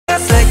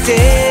like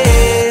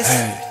this.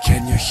 Hey,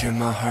 can you hear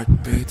my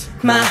heartbeat?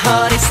 My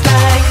heart is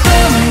like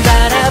boom,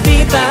 bada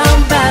bee bam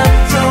bam,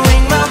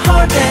 throwing my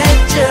heart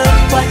at you.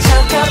 Watch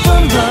out, ka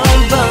boom boom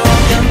boom.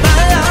 You're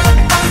my love.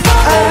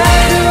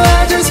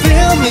 I just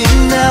feel me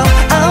now.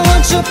 I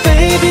want you,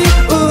 baby.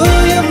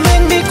 Ooh, you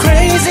make me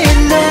crazy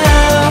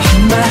now.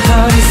 My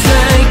heart is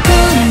like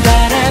boom,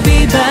 bada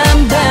bee bam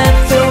bam,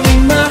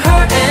 throwing my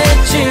heart at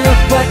you.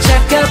 Watch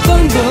out, ka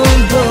boom boom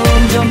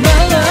boom. You're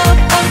my love.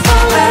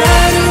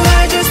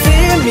 I just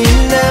feel me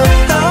now.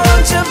 I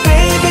want you,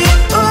 baby.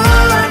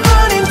 Ooh, I'm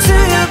running to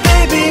you,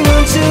 baby.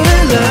 Want you to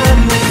love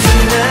me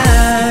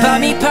tonight.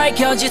 밤이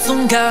밝혀질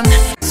순간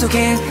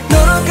속에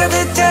너로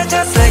가득 차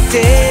just like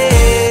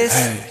this.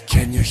 Hey,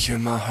 can you hear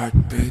my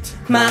heartbeat?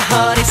 My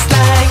heart is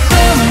like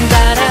boom,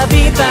 bada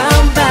bee bam.